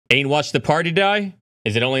Ain't watched the party die?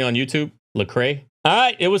 Is it only on YouTube? Lecrae? All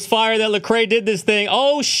right, it was fire that Lecrae did this thing.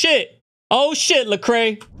 Oh shit. Oh shit,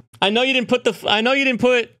 Lecrae. I know you didn't put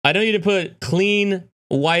clean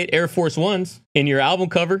white Air Force Ones in your album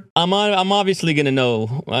cover. I'm obviously gonna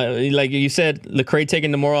know. Like you said, Lecrae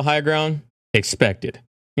taking the moral high ground. Expected.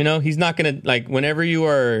 You know, he's not gonna, like, whenever you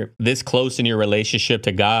are this close in your relationship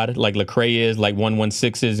to God, like Lecrae is, like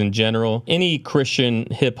 116 is in general, any Christian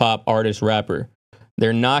hip hop artist, rapper,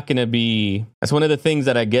 they're not gonna be. That's one of the things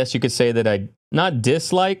that I guess you could say that I not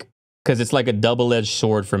dislike, because it's like a double-edged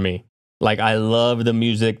sword for me. Like, I love the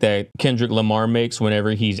music that Kendrick Lamar makes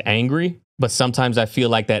whenever he's angry. But sometimes I feel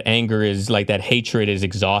like that anger is like that hatred is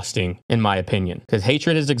exhausting, in my opinion, because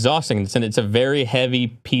hatred is exhausting. It's a very heavy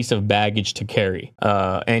piece of baggage to carry.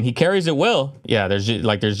 And he carries it well. Yeah, there's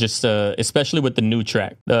just especially with the new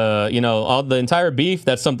track, you know, all the entire beef.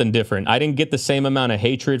 That's something different. I didn't get the same amount of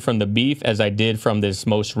hatred from the beef as I did from this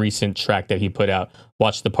most recent track that he put out.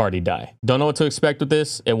 Watch the Party Die. Don't know what to expect with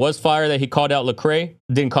this. It was fire that he called out Lecrae.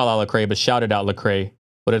 Didn't call out Lecrae, but shouted out Lecrae.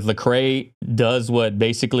 But if Lecrae does what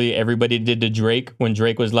basically everybody did to Drake when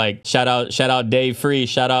Drake was like, shout out Dave Free,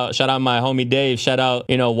 shout out my homie Dave, shout out,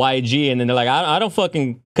 you know, YG, and then they're like, I don't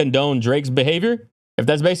fucking condone Drake's behavior. If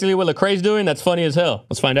that's basically what Lecrae's doing, that's funny as hell.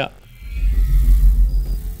 Let's find out.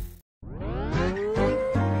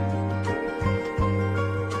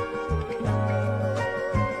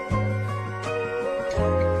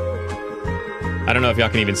 I don't know if y'all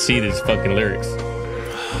can even see these fucking lyrics.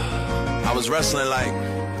 I was wrestling like,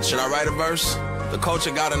 should I write a verse? The culture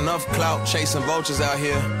got enough clout chasing vultures out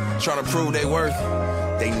here, trying to prove they worth.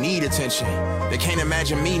 They need attention. They can't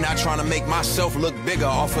imagine me not trying to make myself look bigger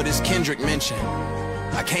off of this Kendrick mention.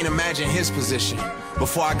 I can't imagine his position.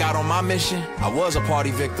 Before I got on my mission, I was a party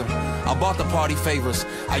victim. I bought the party favors.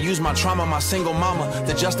 I used my trauma, my single mama,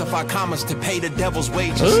 to justify commas to pay the devil's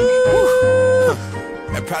wages.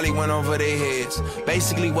 That probably went over their heads.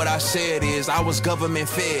 Basically what I said is I was government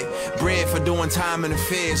fed, bred for doing time in the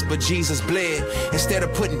feds, but Jesus bled. Instead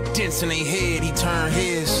of putting dents in their head, he turned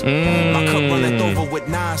his. My cup runneth over with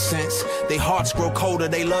nonsense. They hearts grow colder,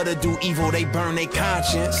 they love to do evil, they burn their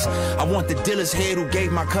conscience. I want the dealer's head who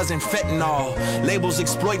gave my cousin fentanyl. Labels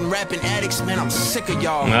exploiting rapping addicts, man, I'm sick of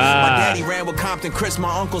y'all. My daddy ran with Compton Chris,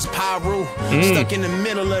 my uncle's Pyru. Stuck in the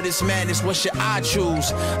middle of this madness, what should I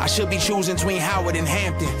choose? I should be choosing between Howard and Hampton.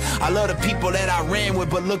 I love the people that I ran with,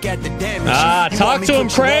 but look at the damage. Talk to him,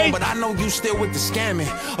 Craig. But I know you still with the scamming.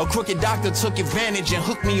 A crooked doctor took advantage and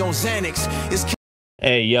hooked me on Xanax.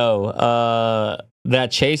 Hey, yo,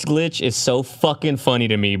 that Chase glitch is so fucking funny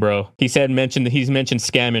to me, bro. He's mentioned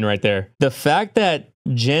scamming right there. The fact that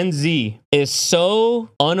Gen Z is so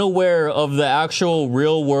unaware of the actual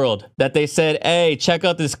real world that they said, hey, check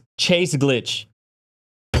out this Chase glitch.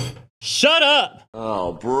 Shut up!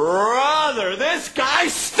 Oh, brother, this guy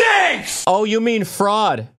stinks! Oh, you mean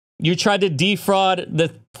fraud? You tried to defraud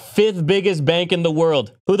the 5th biggest bank in the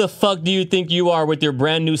world. Who the fuck do you think you are with your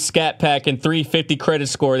brand new scat pack and 350 credit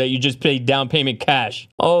score that you just paid down payment cash?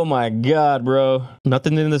 Oh my God, bro.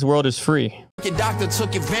 Nothing in this world is free. Your doctor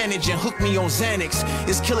took advantage and hooked me on Xanax.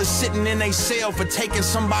 It's killers sitting in a cell for taking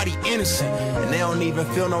somebody innocent, and they don't even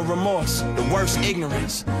feel no remorse. The worst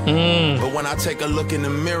ignorance. But when I take a look in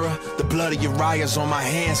the mirror, the blood of Uriah's on my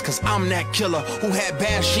hands, cause I'm that killer who had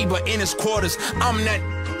Bathsheba in his quarters. I'm that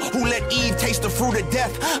who let Eve taste the fruit of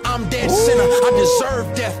death. I'm dead sinner, I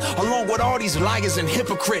deserve death, along with all these liars and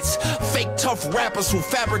hypocrites. Fake tough rappers who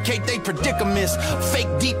fabricate their predicaments. Fake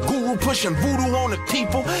deep guru pushing voodoo on the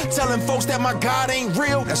people, telling folks that my God ain't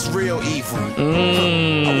real. That's real evil.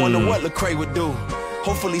 I wonder what Lecrae would do.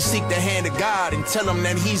 Hopefully seek the hand of God and tell him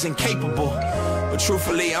that he's incapable. But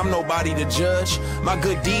truthfully, I'm nobody to judge. My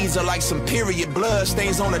good deeds are like some period blood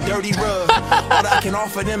stains on a dirty rug. All I can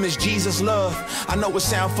offer them is Jesus' love. I know it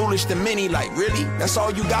sound foolish to many, like, really? That's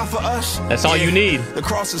all you got for us? That's all you need. The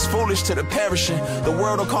cross is foolish to the perishing. The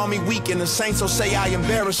world will call me weak and the saints will say I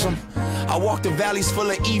embarrass them. I walk the valleys full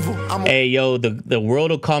of evil. Hey, yo, the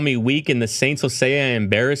world will call me weak and the saints will say I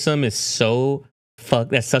embarrass them is so...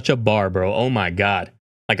 That's such a bar, bro. Oh my God.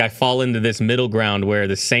 Like, I fall into this middle ground where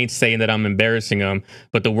the saints saying that I'm embarrassing them,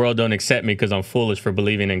 but the world don't accept me because I'm foolish for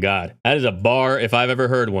believing in God. That is a bar if I've ever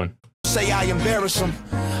heard one. Say I embarrass them.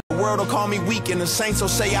 The world will call me weak and the saints will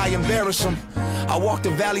say I embarrass them. I walk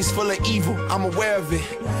the valleys full of evil. I'm aware of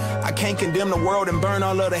it. I can't condemn the world and burn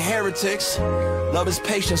all of the heretics. Love is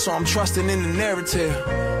patient, so I'm trusting in the narrative.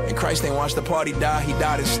 And Christ ain't watched the party die, he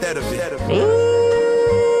died instead of it. Ooh.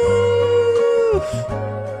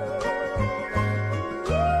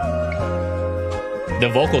 The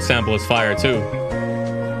vocal sample is fire too.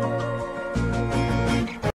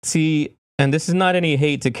 See, And this is not any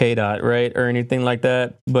hate to K Dot, right, or anything like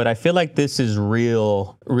that, but I feel like this is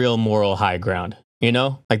real moral high ground. You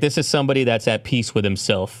know, like this is somebody that's at peace with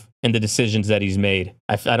himself and the decisions that he's made.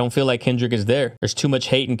 I don't feel like Kendrick is there. There's too much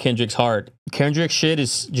hate in Kendrick's heart. Kendrick's shit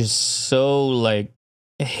is just so like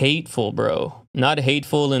hateful, bro. Not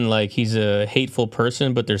hateful in like he's a hateful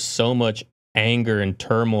person, but there's so much anger and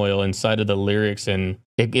turmoil inside of the lyrics, and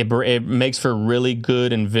it makes for really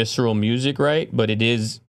good and visceral music, right? But it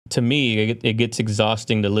is, to me, it gets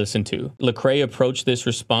exhausting to listen to. Lecrae approached this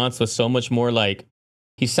response with so much more like,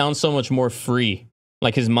 he sounds so much more free.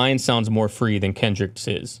 Like his mind sounds more free than Kendrick's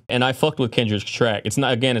is. And I fucked with Kendrick's track. It's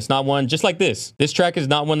not one, just like this. This track is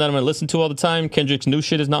not one that I'm gonna listen to all the time. Kendrick's new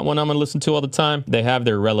shit is not one I'm gonna listen to all the time. They have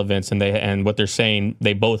their relevance and what they're saying,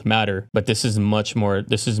 they both matter. But this is much more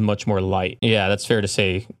light. Yeah, that's fair to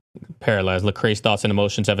say. Paralyzed. Lecrae's thoughts and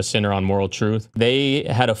emotions have a center on moral truth. They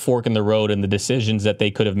had a fork in the road in the decisions that they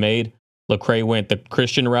could have made. Lecrae went the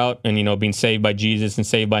Christian route and, you know, being saved by Jesus and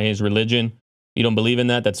saved by his religion. You don't believe in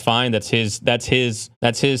that? That's fine. That's his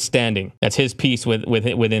standing. That's his peace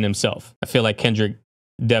within himself. I feel like Kendrick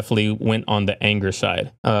definitely went on the anger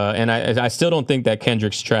side. And I still don't think that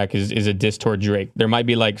Kendrick's track is a diss toward Drake. There might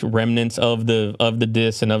be like remnants of the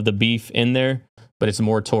diss and of the beef in there, but it's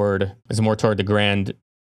more toward the grand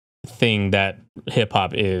thing that hip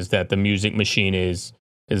hop is, that the music machine is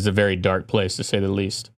a very dark place, to say the least.